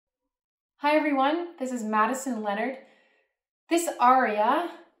Hi everyone, this is Madison Leonard. This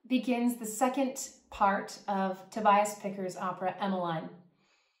aria begins the second part of Tobias Picker's opera Emmeline.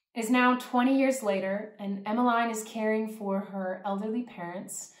 It is now 20 years later, and Emmeline is caring for her elderly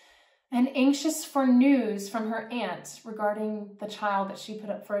parents and anxious for news from her aunt regarding the child that she put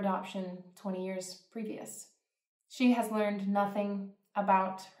up for adoption 20 years previous. She has learned nothing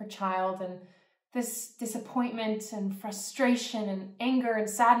about her child, and this disappointment and frustration and anger and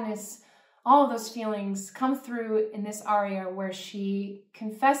sadness, all of those feelings come through in this aria where she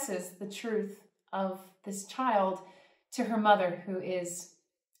confesses the truth of this child to her mother, who is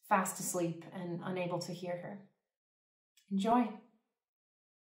fast asleep and unable to hear her. Enjoy.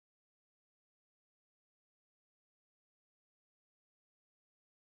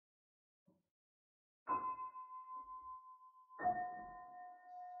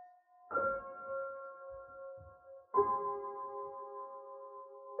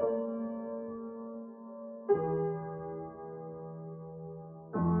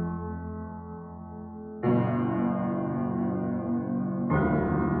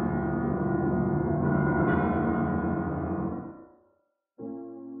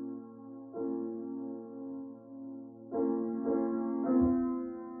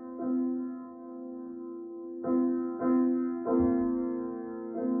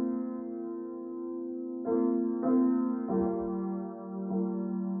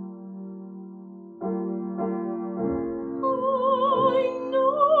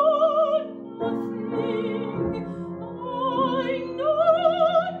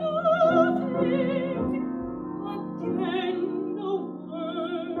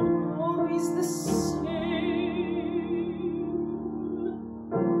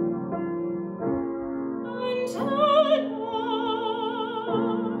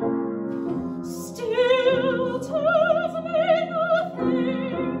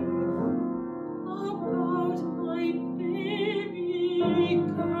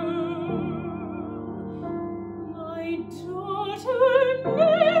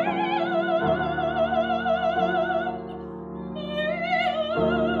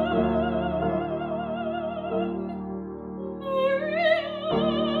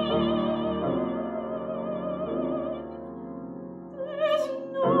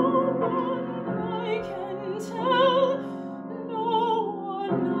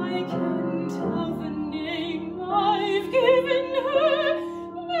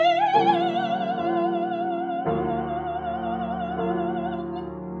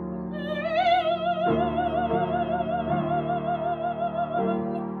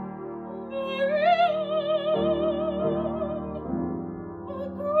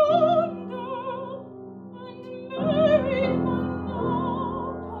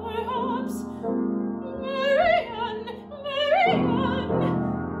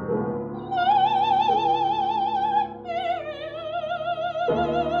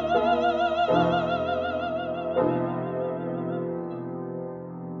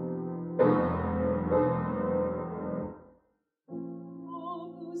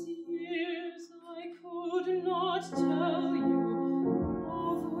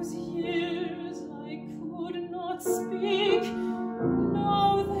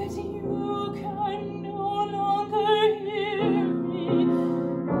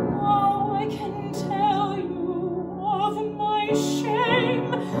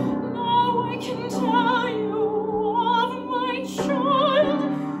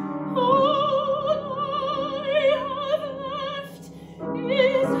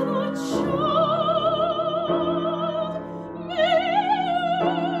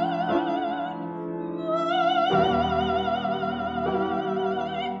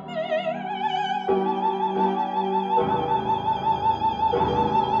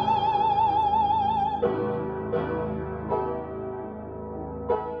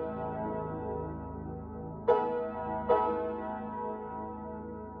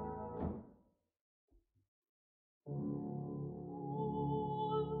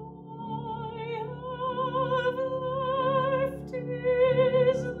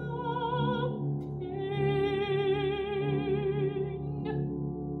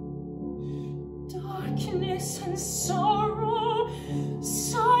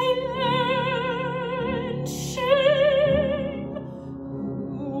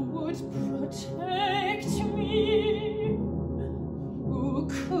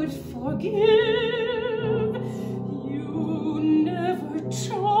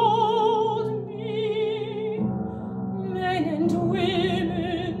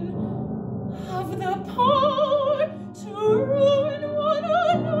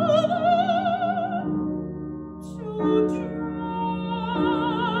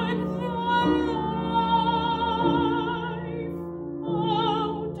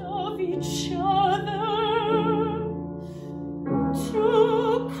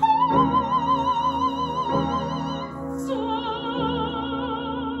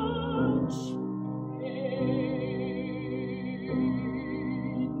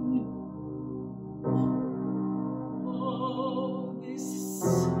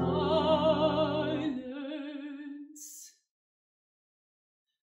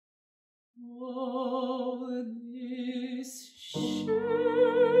 all this shame.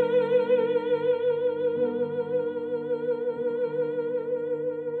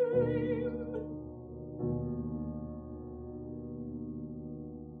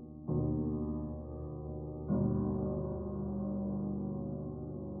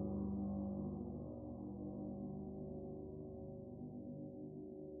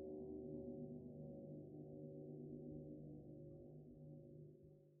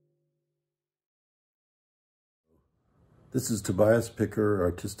 This is Tobias Picker,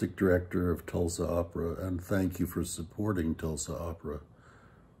 Artistic Director of Tulsa Opera, and thank you for supporting Tulsa Opera.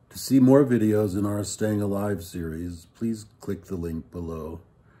 To see more videos in our Staying Alive series, please click the link below.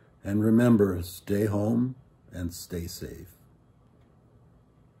 And remember, stay home and stay safe.